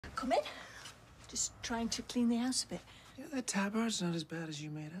come in. Just trying to clean the house a bit. Yeah, that tabard's not as bad as you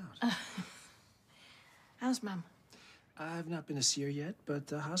made out. How's Mum? I've not been to see her yet, but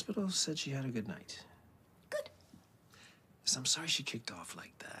the hospital said she had a good night. Good. Yes, I'm sorry she kicked off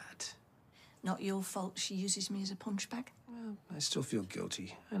like that. Not your fault she uses me as a punch bag? Well, I still feel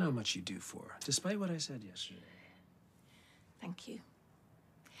guilty. I know how much you do for her, despite what I said yesterday. Thank you.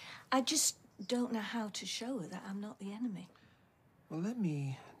 I just don't know how to show her that I'm not the enemy. Well, let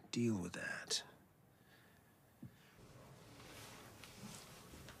me deal with that.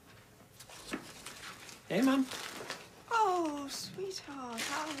 Hey, Mom. Oh, sweetheart,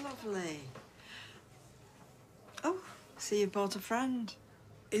 how lovely. Oh, see you brought a friend.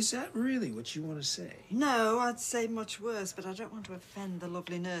 Is that really what you want to say? No, I'd say much worse, but I don't want to offend the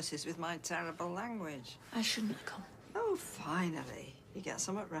lovely nurses with my terrible language. I shouldn't have come. Oh, finally. You get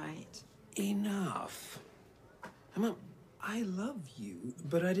something right. Enough. Mom, I love you,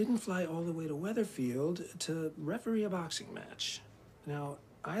 but I didn't fly all the way to Weatherfield to referee a boxing match. Now,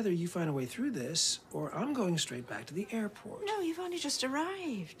 either you find a way through this, or I'm going straight back to the airport. No, you've only just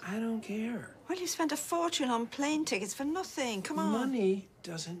arrived. I don't care. Well, you spent a fortune on plane tickets for nothing. Come on. Money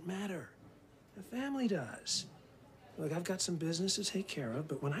doesn't matter. The family does. Look, I've got some business to take care of,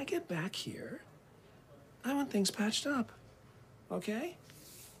 but when I get back here, I want things patched up. Okay?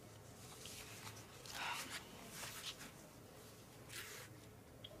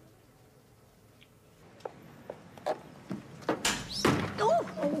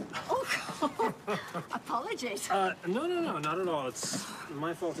 Apologies. No, not at all. It's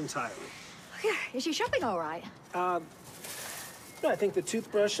my fault entirely. Yeah, is your shopping all right? No, I think the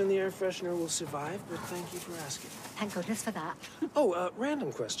toothbrush and the air freshener will survive, but thank you for asking. Thank goodness for that. Oh,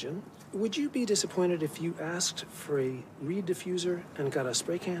 random question. Would you be disappointed if you asked for a Reid diffuser and got a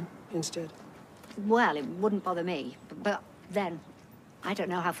spray can instead? Well, it wouldn't bother me, but then, I don't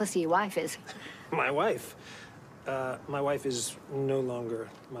know how fussy your wife is. My wife? My wife is no longer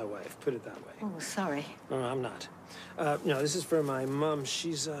my wife, put it that way. Oh, sorry. No, I'm not. No, this is for my mom.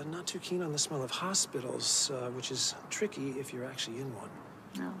 She's not too keen on the smell of hospitals, which is tricky if you're actually in one.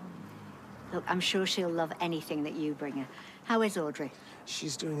 Oh. Look, I'm sure she'll love anything that you bring her. How is Audrey?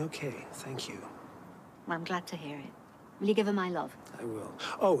 She's doing okay, thank you. Well, I'm glad to hear it. Will you give her my love? I will.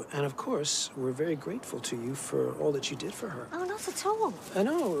 Oh, and of course, we're very grateful to you for all that you did for her. Oh, not at all. I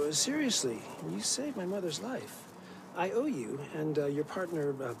know, seriously. You saved my mother's life. I owe you, and your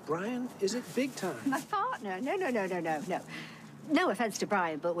partner, Brian, is it big time? My partner? No. No offense to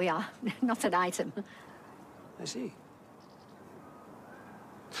Brian, but we are not an item. I see.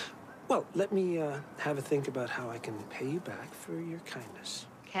 Well, let me have a think about how I can pay you back for your kindness.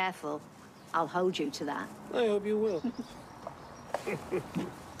 Careful. I'll hold you to that. I hope you will.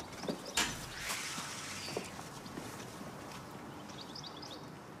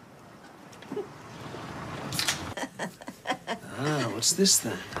 What's this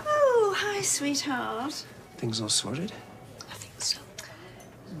then? Oh, hi, sweetheart. Things all sorted? I think so.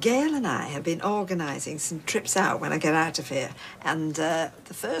 Gail and I have been organising some trips out when I get out of here. And the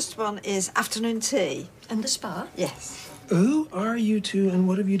first one is afternoon tea. And the spa? Yes. Who are you two, and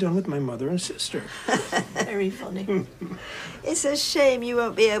what have you done with my mother and sister? Very funny. It's a shame you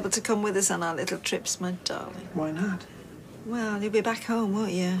won't be able to come with us on our little trips, my darling. Why not? Well, you'll be back home,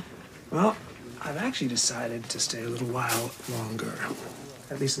 won't you? Well, I've actually decided to stay a little while longer.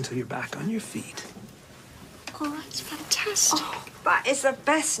 At least until you're back on your feet. Oh, that's fantastic. Oh, that is the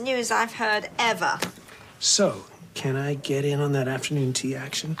best news I've heard ever. So, can I get in on that afternoon tea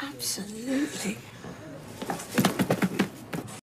action? Absolutely.